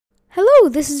Hello,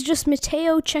 this is just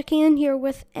Mateo checking in here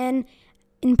with an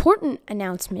important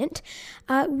announcement.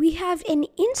 We have an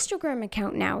Instagram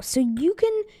account now, so you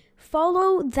can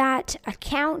follow that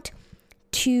account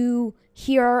to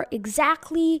hear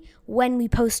exactly when we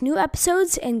post new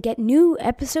episodes and get new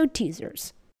episode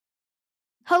teasers.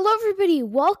 Hello, everybody.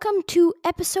 Welcome to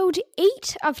episode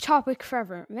 8 of Topic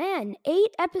Forever. Man, 8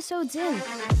 episodes in.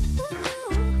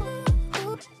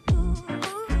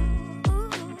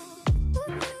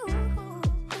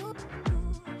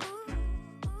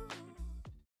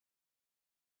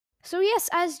 So yes,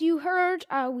 as you heard,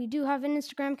 we do have an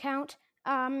Instagram account.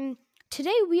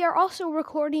 Today we are also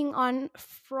recording on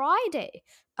Friday.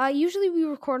 Usually we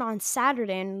record on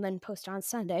Saturday and then post on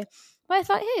Sunday. But I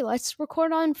thought, hey, let's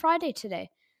record on Friday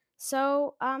today.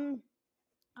 So, I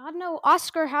don't know,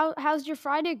 Oscar, how's your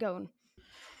Friday going?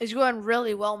 It's going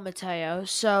really well, Mateo.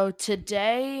 So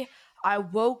today I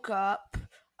woke up.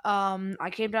 I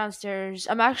came downstairs.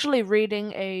 I'm actually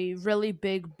reading a really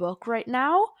big book right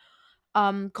now.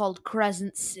 Called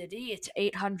Crescent City. It's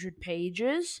 800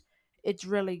 pages. It's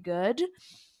really good.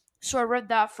 So I read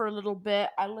that for a little bit.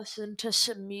 I listened to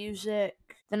some music.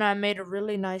 Then I made a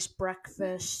really nice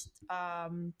breakfast. I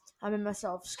made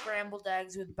myself scrambled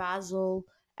eggs with basil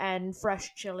and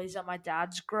fresh chilies that my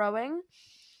dad's growing.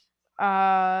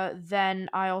 Then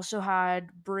I also had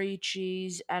brie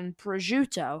cheese and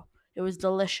prosciutto. It was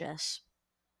delicious.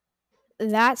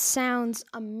 That sounds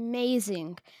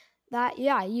amazing.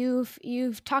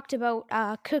 You've talked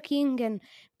about cooking and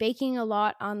baking a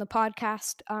lot on the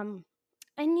podcast. And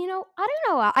I don't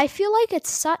know. I feel like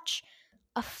it's such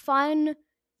a fun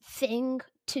thing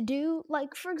to do.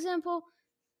 Like, for example,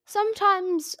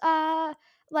 sometimes,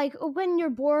 like when you're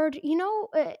bored,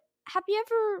 have you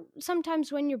ever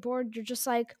sometimes when you're bored, you're just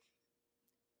like,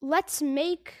 let's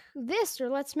make this or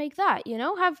let's make that.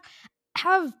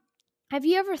 Have have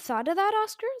you ever thought of that,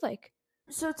 Oscar? Like,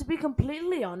 So, to be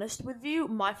completely honest with you,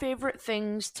 my favorite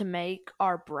things to make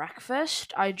are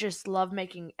breakfast. I just love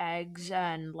making eggs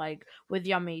and like with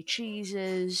yummy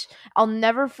cheeses. I'll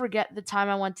never forget the time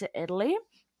I went to Italy.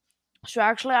 So, I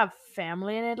actually have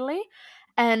family in Italy,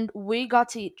 and we got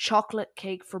to eat chocolate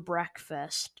cake for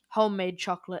breakfast, homemade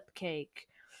chocolate cake.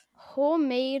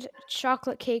 homemade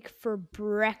chocolate cake for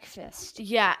breakfast.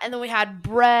 Yeah, and then we had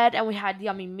bread and we had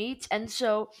yummy meats. And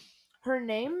so her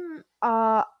name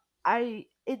I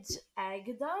it's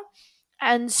Agatha,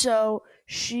 and so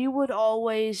she would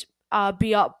always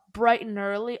be up bright and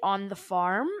early on the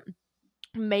farm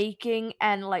making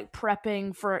and like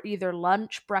prepping for either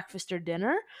lunch, breakfast or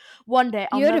dinner. One day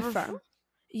I'll You had a never farm.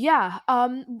 yeah,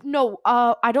 no,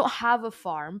 I don't have a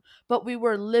farm, but we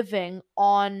were living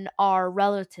on our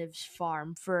relative's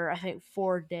farm for I think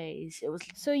 4 days. It was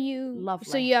So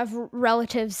lovely. you have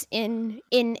relatives in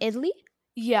Italy?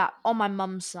 Yeah, on my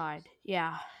mom's side.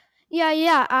 Yeah. Yeah,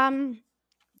 yeah.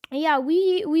 Yeah,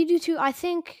 we do too. I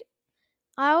think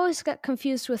I always get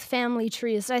confused with family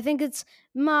trees. I think it's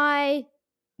my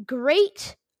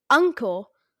great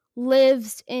uncle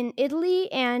lives in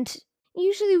Italy, and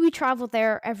usually we travel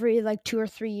there every like 2 or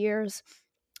 3 years.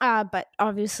 But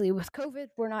obviously with COVID,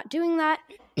 we're not doing that.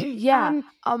 Yeah.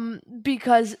 um,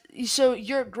 Because so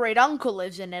your great uncle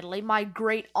lives in Italy, my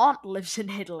great aunt lives in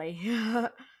Italy.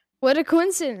 what a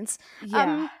coincidence. Yeah.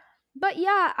 Um, but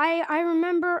yeah, I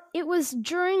remember it was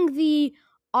during the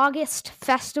August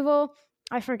festival.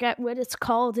 I forget what it's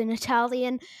called in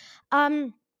Italian.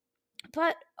 Um,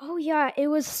 but oh yeah, it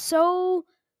was so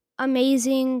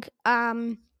amazing.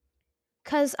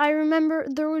 Because I remember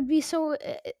there would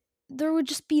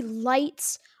just be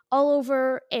lights all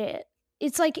over it.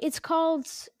 It's called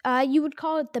you would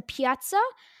call it the piazza.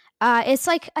 It's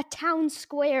like a town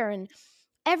square, and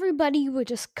everybody would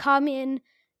just come in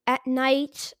at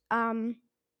night, and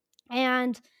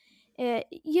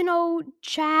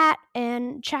chat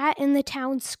in the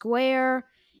town square,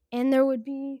 and there would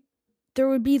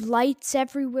be lights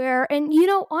everywhere, and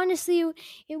honestly,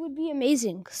 it would be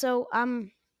amazing. So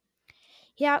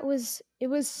yeah, it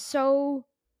was so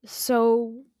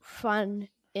fun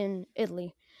in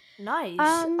Italy. Nice.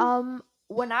 Um,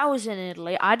 When I was in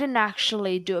Italy, I didn't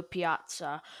actually do a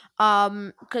piazza.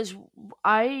 Cuz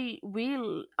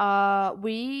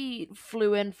we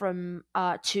flew in from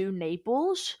to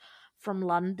Naples from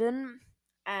London,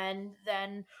 and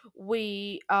then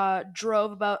we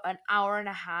drove about an hour and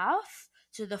a half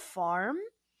to the farm,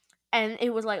 and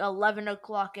it was like 11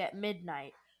 o'clock at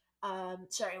midnight.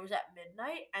 Sorry, it was at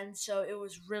midnight, and so it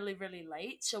was really, really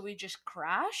late. So we just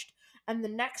crashed. And the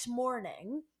next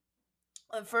morning,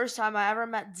 the first time I ever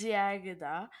met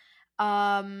Diagida,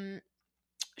 um,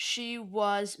 she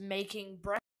was making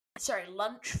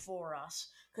lunch for us.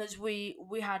 because we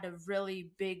had a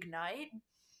really big night.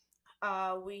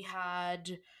 We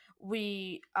had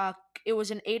we It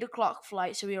was an 8 o'clock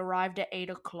flight, so we arrived at 8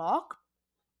 o'clock,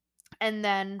 and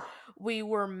then we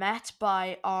were met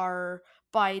by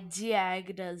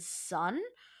Diagda's son,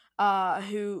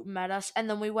 who met us, and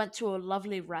then we went to a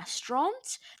lovely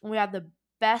restaurant, and we had the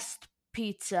best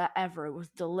pizza ever. It was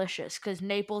delicious because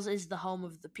Naples is the home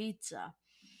of the pizza,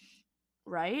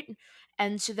 right?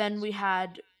 And so then we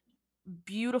had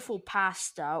beautiful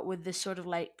pasta with this sort of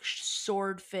like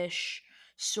swordfish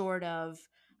sort of.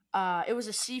 It was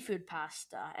a seafood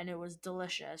pasta, and it was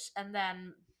delicious. And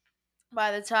then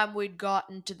by the time we'd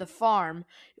gotten to the farm,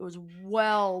 it was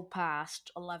well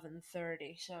past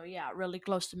 11:30. So yeah, really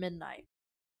close to midnight.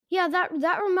 Yeah,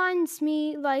 that reminds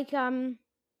me, like, in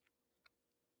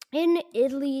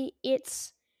Italy,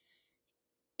 it's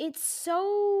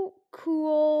so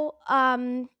cool.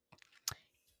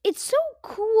 It's so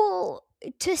cool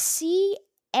to see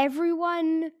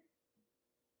everyone.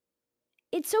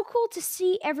 It's so cool to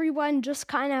see everyone just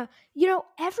kind of,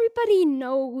 everybody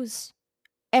knows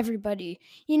everybody.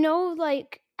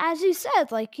 Like, as you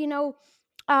said, like,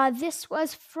 this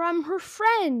was from her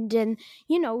friend, and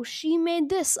she made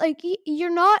this. Like, you're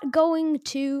not going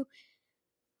to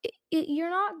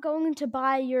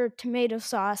buy your tomato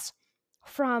sauce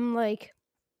from, like,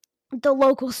 the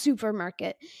local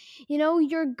supermarket.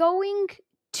 You're going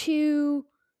to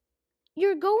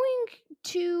you're going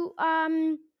to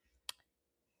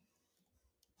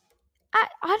I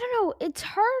don't know, it's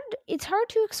hard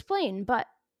to explain, but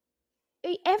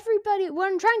everybody, what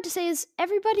I'm trying to say is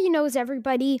everybody knows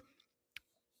everybody,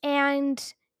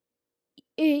 and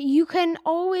you can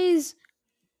always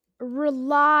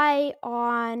rely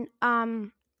on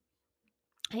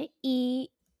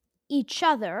each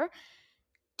other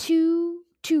to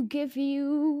give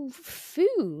you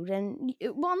food. And,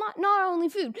 well, not only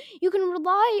food, you can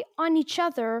rely on each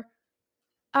other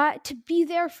to be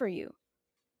there for you.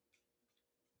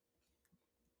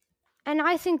 And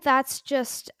I think that's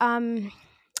just I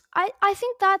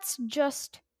think that's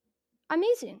just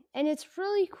amazing, and it's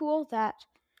really cool that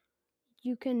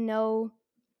you can know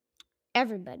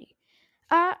everybody.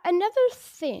 Another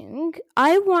thing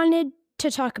I wanted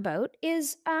to talk about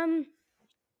is well,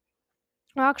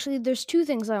 actually, there's two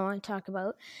things I want to talk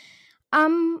about.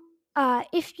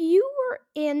 If you were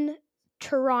in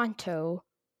Toronto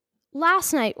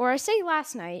last night, or I say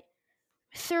last night,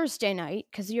 Thursday night,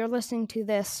 because you're listening to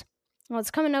this, well, it's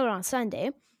coming out on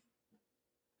Sunday.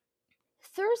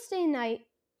 Thursday night,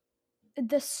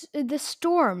 the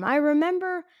storm. I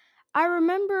remember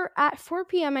at 4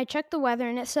 p.m. I checked the weather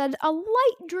and it said a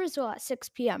light drizzle at 6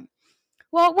 p.m.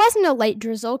 Well, it wasn't a light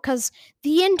drizzle because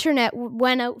the internet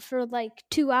went out for like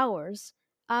 2 hours.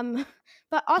 But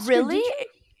Oscar, Really? did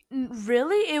you?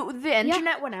 Really? The Yeah,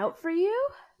 internet went out for you?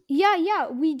 yeah.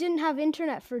 We didn't have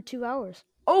internet for 2 hours.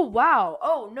 Oh wow.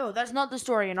 Oh no, that's not the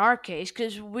story in our case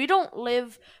because we don't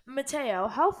live. Mateo,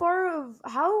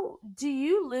 how do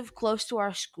you live close to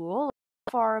our school?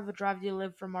 How far of a drive do you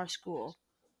live from our school?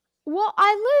 Well,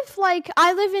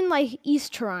 I live in, like,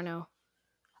 East Toronto.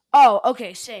 Oh,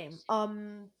 okay, same.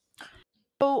 Oh,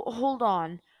 hold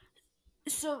on.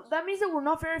 So that means that we're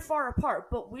not very far apart,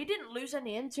 but we didn't lose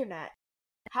any internet.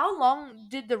 How long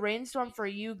did the rainstorm for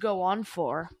you go on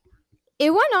for?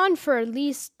 It went on for at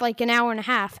least like an hour and a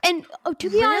half. And, to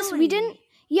be honest, Really?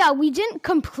 we didn't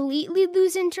completely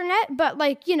lose internet, but,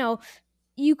 like,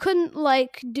 you couldn't,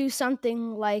 like, do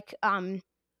something like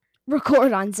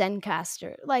record on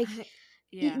Zencaster. Like,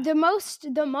 Yeah. the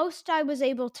most I was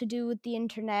able to do with the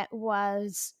internet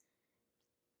was,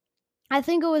 I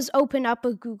think it was open up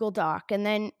a Google Doc, and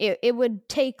then it would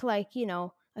take, like,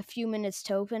 a few minutes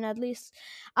to open at least.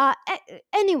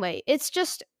 Anyway, it's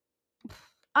just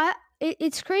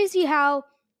it's crazy how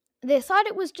they thought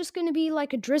it was just going to be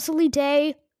like a drizzly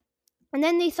day, and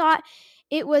then they thought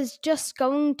it was just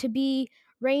going to be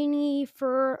rainy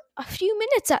for a few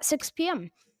minutes at 6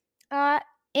 p.m.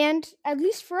 And at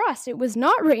least for us, it was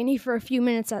not rainy for a few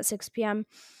minutes at 6 p.m.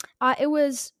 It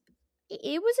was a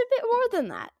bit more than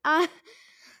that.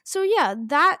 So yeah,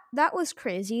 that was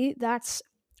crazy.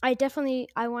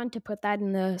 I wanted to put that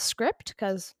in the script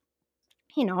because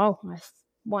I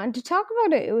wanted to talk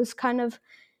about it. It was kind of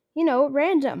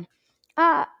random.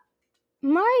 Uh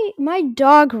my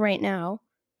dog right now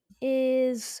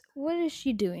is, what is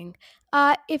she doing?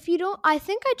 If you don't, I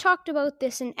think I talked about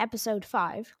this in episode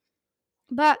 5,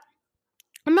 but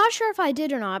I'm not sure if I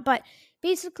did or not. But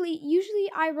basically,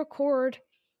 usually I record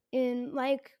in,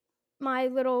 like, my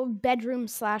little bedroom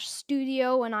slash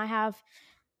studio, and I have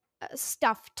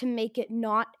stuff to make it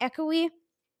not echoey.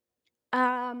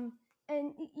 Um,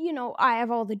 and I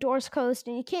have all the doors closed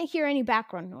and you can't hear any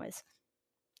background noise.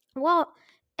 Well,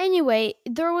 anyway,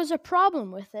 there was a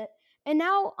problem with it, and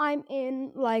now I'm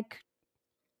in like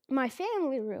my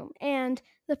family room, and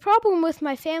the problem with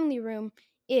my family room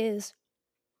is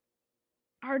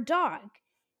our dog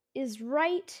is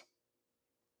right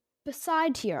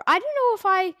beside here. I don't know if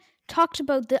I talked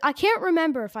about this. I can't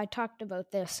remember if I talked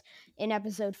about this in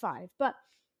episode 5, but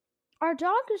our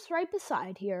dog is right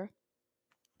beside here,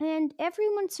 and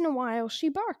every once in a while she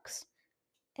barks.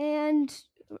 And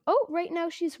oh, right now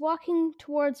she's walking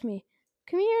towards me.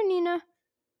 Come here, Nina.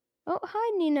 Oh,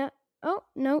 hi, Nina. Oh,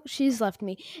 no, she's left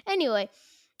me. Anyway,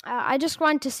 I just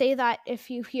wanted to say that if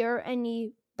you hear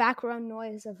any background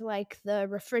noise of like the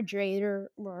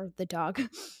refrigerator or the dog.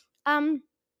 um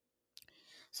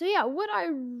so yeah, what I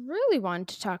really wanted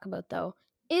to talk about though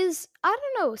is I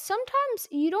don't know, sometimes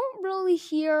you don't really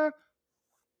hear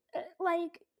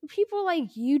like people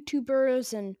like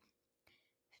YouTubers and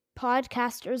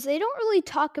podcasters, they don't really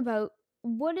talk about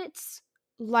what it's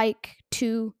like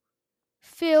to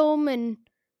film and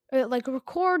like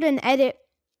record and edit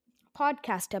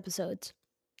podcast episodes.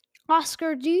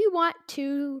 Oscar, do you want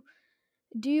to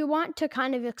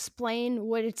kind of explain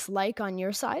what it's like on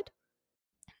your side?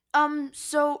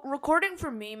 So recording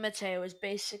for me, Mateo, is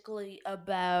basically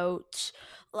about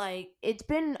like it's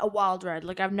been a wild ride.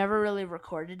 Like I've never really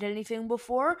recorded anything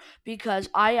before because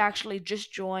I actually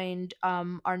just joined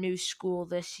our new school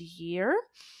this year.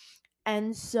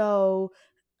 And so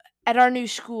at our new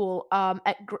school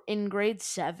in grade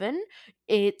 7,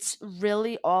 it's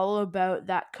really all about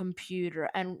that computer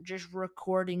and just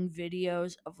recording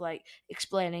videos of like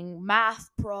explaining math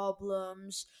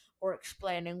problems or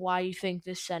explaining why you think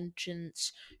this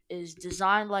sentence is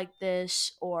designed like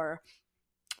this or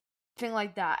thing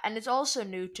like that. And it's also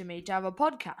new to me to have a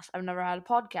podcast. I've never had a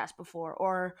podcast before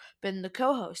or been the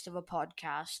co-host of a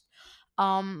podcast.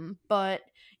 But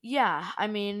yeah, I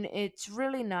mean, it's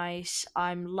really nice.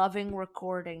 I'm loving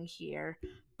recording here,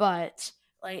 but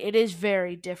like it is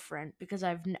very different because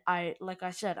I like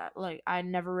I said, I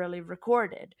never really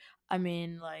recorded. I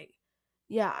mean, like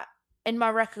yeah, in my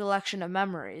recollection of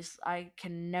memories, I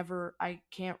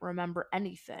can't remember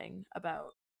anything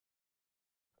about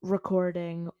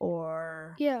recording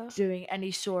or Yeah. doing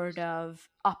any sort of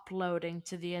uploading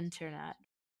to the internet.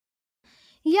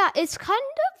 Yeah, it's kind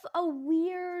of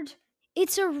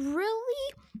it's a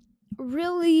really,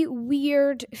 really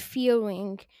weird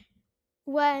feeling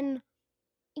when,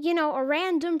 a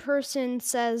random person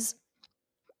says,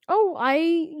 oh,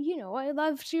 I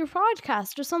loved your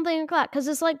podcast or something like that. Because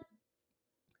it's like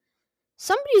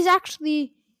somebody's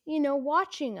actually,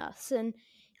 watching us. And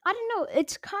I don't know,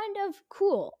 it's kind of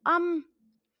cool.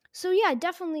 So yeah,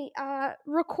 definitely,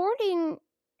 recording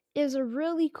is a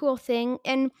really cool thing.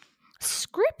 And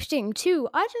scripting too.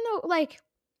 I don't know, like,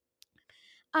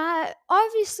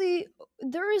 obviously,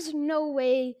 there is no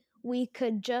way we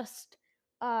could just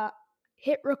uh,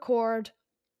 hit record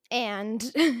and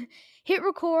hit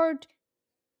record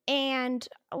and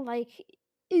like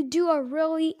do a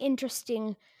really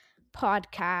interesting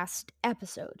podcast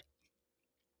episode.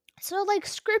 So, like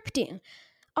scripting,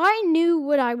 I knew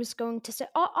what I was going to say.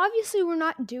 Obviously, we're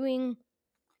not doing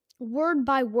word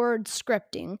by word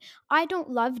scripting. I don't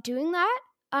love doing that.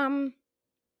 Um,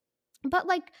 but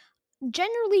like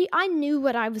generally, I knew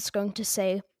what I was going to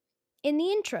say in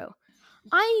the intro.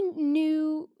 I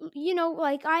knew,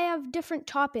 like I have different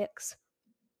topics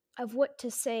of what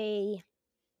to say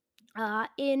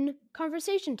in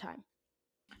conversation time.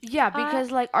 Yeah, Uh,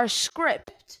 because like our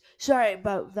script. Sorry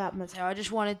about that, Mateo. I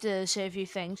just wanted to say a few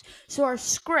things. So our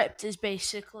script is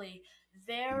basically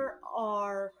there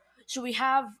are so we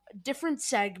have different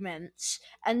segments,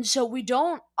 and so we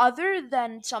don't other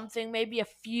than something maybe a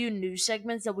few news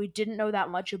segments that we didn't know that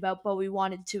much about, but we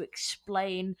wanted to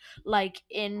explain like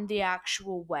in the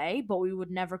actual way, but we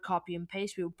would never copy and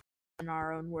paste. We would put in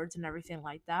our own words and everything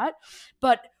like that.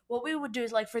 But what we would do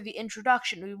is like for the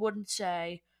introduction, we wouldn't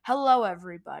say hello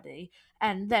everybody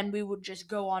and then we would just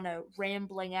go on a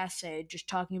rambling essay just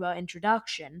talking about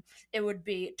introduction. It would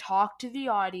be talk to the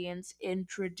audience,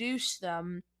 introduce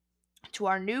them to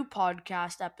our new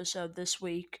podcast episode this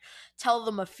week, tell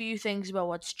them a few things about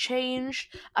what's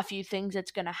changed, a few things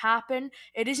that's going to happen.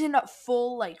 It isn't a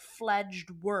full, like, fledged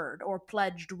word or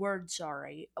pledged word,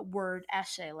 sorry, a word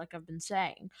essay, like I've been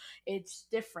saying. It's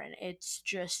different. It's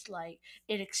just like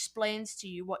it explains to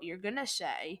you what you're going to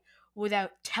say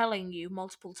without telling you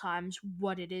multiple times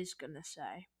what it is going to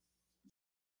say.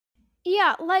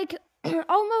 yeah, like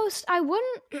almost I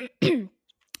wouldn't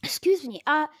excuse me.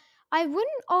 I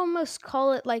wouldn't almost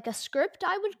call it like a script.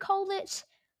 I would call it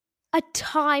a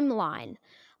timeline.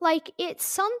 Like,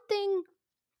 it's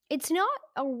not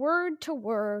a word to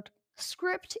word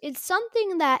script. It's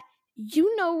something that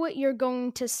you know what you're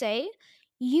going to say,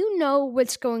 you know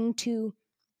what's going to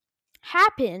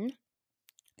happen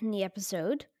in the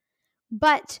episode,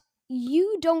 but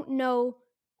you don't know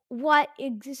what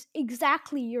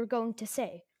exactly you're going to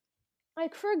say.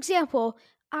 Like, for example,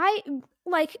 I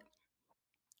like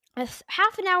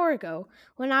half an hour ago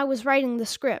when I was writing the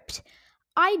script,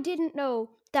 I didn't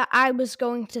know that I was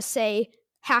going to say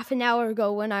half an hour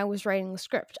ago when I was writing the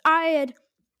script. I had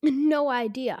no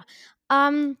idea.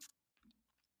 Um,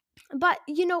 but,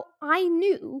 I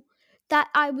knew that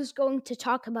I was going to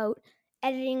talk about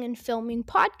editing and filming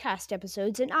podcast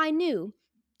episodes, and I knew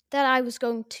that I was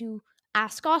going to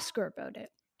ask Oscar about it.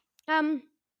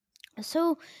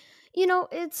 So,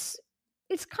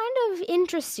 it's kind of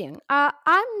interesting.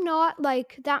 I'm not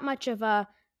like that much of a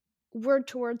word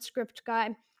to word script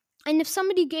guy. And if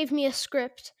somebody gave me a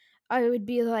script, I would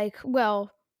be like,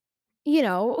 well, you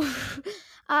know,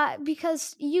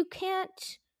 because you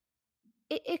can't,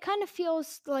 it kind of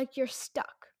feels like you're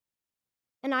stuck.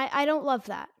 And I don't love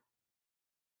that.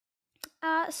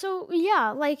 So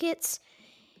yeah, like I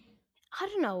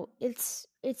don't know, it's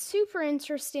super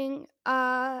interesting.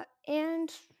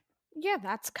 And yeah,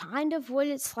 that's kind of what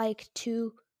it's like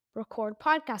to record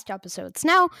podcast episodes.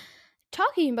 Now,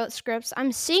 talking about scripts,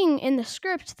 I'm seeing in the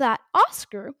script that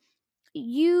Oscar,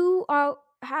 you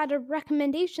had a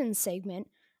recommendation segment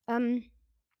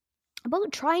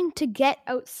about trying to get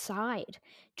outside.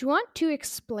 Do you want to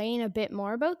explain a bit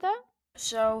more about that?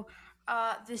 So,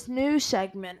 this new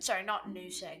segment, sorry, not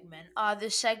new segment,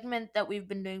 this segment that we've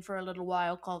been doing for a little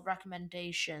while called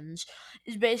Recommendations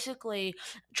is basically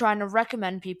trying to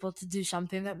recommend people to do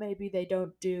something that maybe they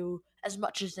don't do as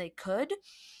much as they could.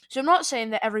 So, I'm not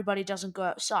saying that everybody doesn't go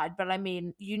outside, but I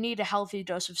mean, you need a healthy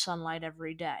dose of sunlight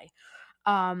every day.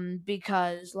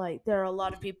 Because like there are a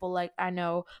lot of people, like I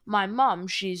know my mom,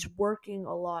 she's working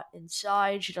a lot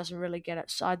inside, she doesn't really get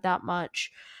outside that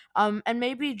much. And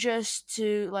maybe just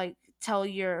to like tell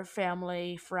your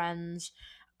family, friends,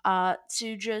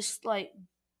 to just like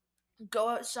go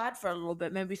outside for a little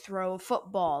bit, maybe throw a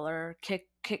football or kick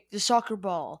the soccer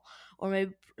ball, or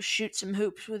maybe shoot some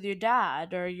hoops with your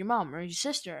dad or your mom or your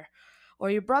sister or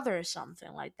your brother or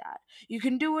something like that. You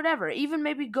can do whatever. Even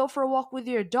maybe go for a walk with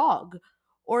your dog.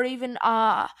 Or even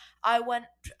I'm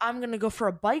going to go for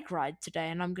a bike ride today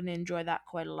and I'm going to enjoy that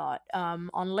quite a lot on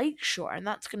Lakeshore, and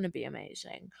that's going to be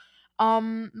amazing.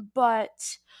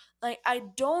 But like I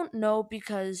don't know,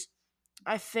 because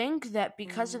I think that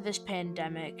because of this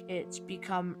pandemic, it's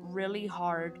become really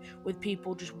hard with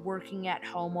people just working at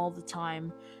home all the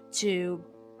time to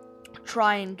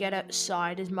try and get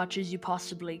outside as much as you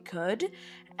possibly could.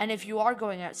 And if you are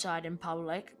going outside in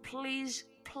public, please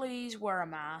wear a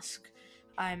mask.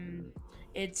 I'm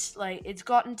It's like it's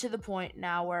gotten to the point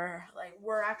now where like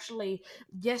we're actually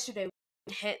yesterday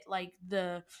we hit like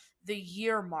the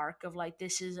year mark of like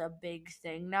this is a big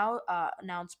thing now,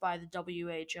 announced by the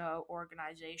WHO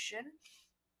organization.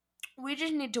 We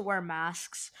just need to wear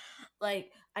masks.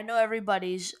 Like I know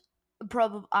everybody's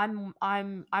probably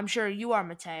I'm sure you are,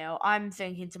 Mateo. I'm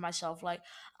thinking to myself like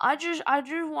I just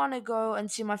want to go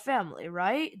and see my family,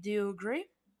 right? Do you agree?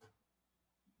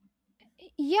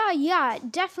 Yeah,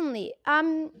 definitely.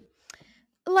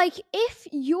 Like if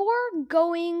you're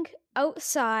going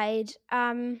outside,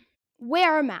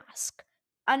 wear a mask.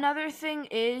 Another thing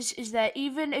is that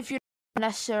even if you're not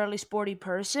necessarily sporty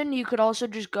person, you could also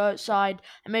just go outside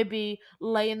and maybe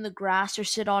lay in the grass or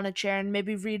sit on a chair and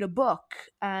maybe read a book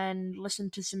and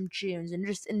listen to some tunes and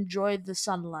just enjoy the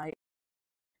sunlight.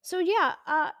 So yeah,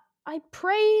 I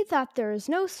pray that there is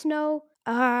no snow.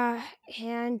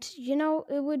 And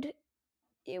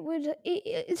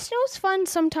it snow's fun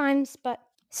sometimes, but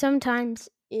sometimes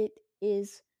it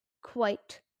is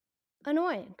quite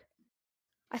annoying.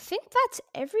 I think that's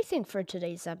everything for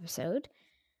today's episode.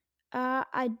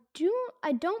 I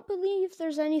don't believe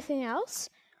there's anything else.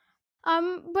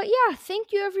 But yeah,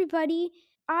 thank you everybody.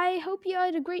 I hope you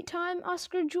had a great time.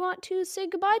 Oscar, do you want to say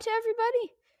goodbye to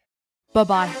everybody? Bye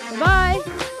bye. Bye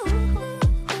bye.